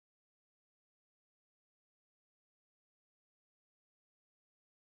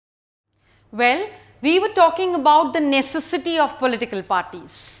Well, we were talking about the necessity of political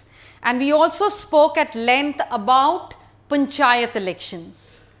parties, and we also spoke at length about panchayat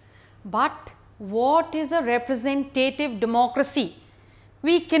elections. But what is a representative democracy?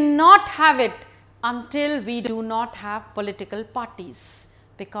 We cannot have it until we do not have political parties,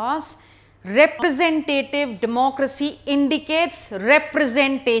 because representative democracy indicates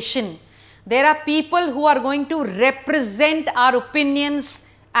representation. There are people who are going to represent our opinions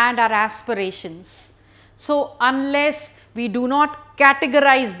and our aspirations. So, unless we do not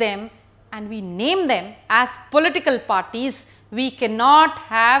categorize them and we name them as political parties, we cannot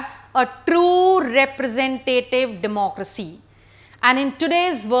have a true representative democracy. And in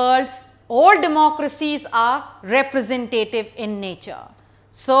today's world, all democracies are representative in nature.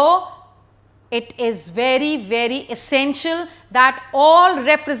 So, it is very, very essential that all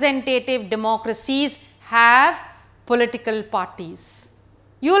representative democracies have political parties.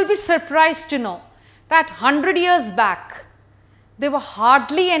 You will be surprised to know that 100 years back, there were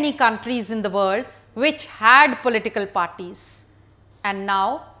hardly any countries in the world which had political parties. And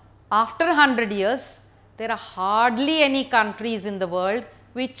now, after 100 years, there are hardly any countries in the world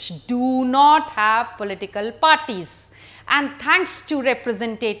which do not have political parties. And thanks to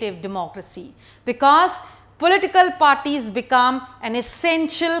representative democracy, because political parties become an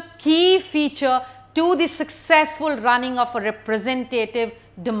essential key feature to the successful running of a representative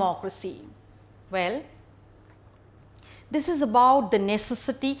democracy. Well, this is about the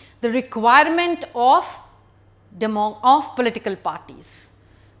necessity, the requirement of political parties.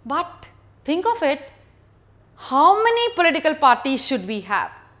 But think of it, how many political parties should we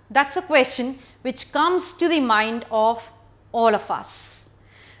have? That's a question which comes to the mind of all of us.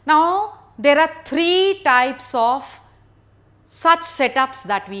 Now, there are three types of such setups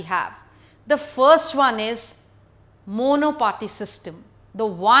that we have. The first one is mono-party system, the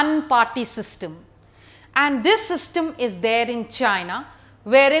one-party system. And this system is there in China,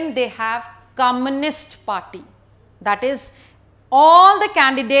 wherein they have Communist Party. That is, all the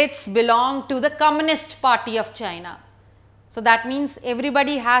candidates belong to the Communist Party of China. So, that means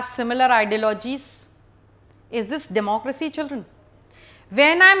everybody has similar ideologies. Is this democracy, children?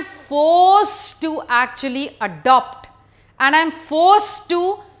 When I am forced to actually adopt and I am forced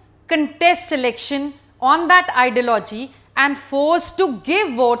to contest election on that ideology and forced to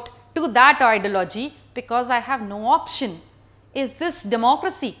give vote to that ideology because I have no option, is this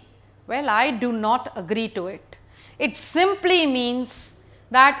democracy? Well, I do not agree to it. It simply means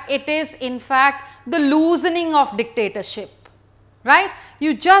that it is in fact the loosening of dictatorship, right?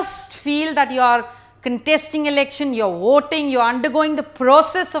 You just feel that you are contesting election, you are voting, you are undergoing the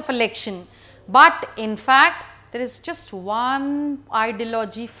process of election, but in fact there is just one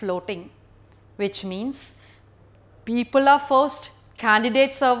ideology floating, which means people are forced,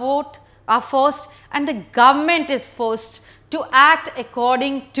 candidates are forced, and the government is forced to act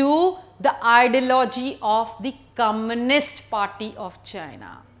according to the ideology of the Communist Party of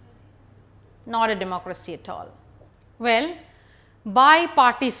China. Not a democracy at all. Well,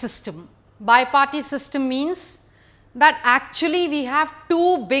 bi-party system. Bi-party system means that actually we have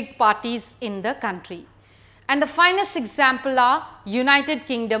two big parties in the country. And the finest example are United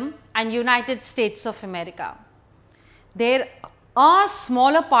Kingdom and United States of America. There are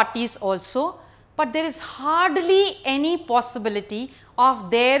smaller parties also, but there is hardly any possibility of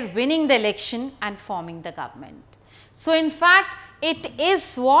their winning the election and forming the government. So, in fact, it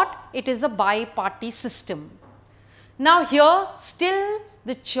is what? It is a bi-party system. Now, here still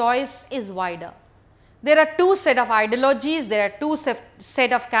the choice is wider. There are two set of ideologies, there are two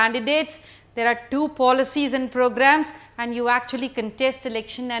set of candidates, there are two policies and programs, and you actually contest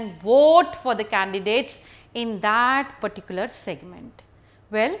election and vote for the candidates in that particular segment.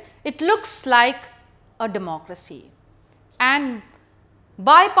 Well, it looks like a democracy. And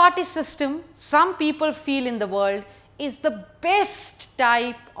bi-party system, some people feel in the world, is the best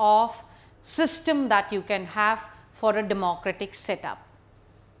type of system that you can have for a democratic setup.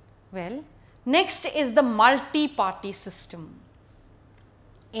 Well, next is the multi-party system.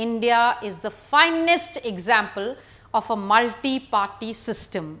 India is the finest example of a multi-party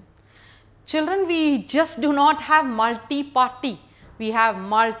system. Children, we just do not have multi-party. We have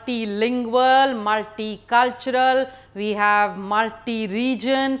multilingual, multicultural, we have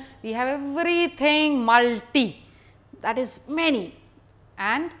multi-region, we have everything multi, that is many.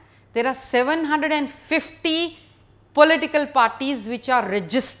 And there are 750 political parties which are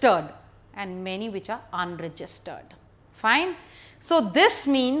registered and many which are unregistered. Fine. So, this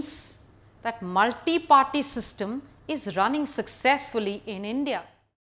means that multi-party system is running successfully in India.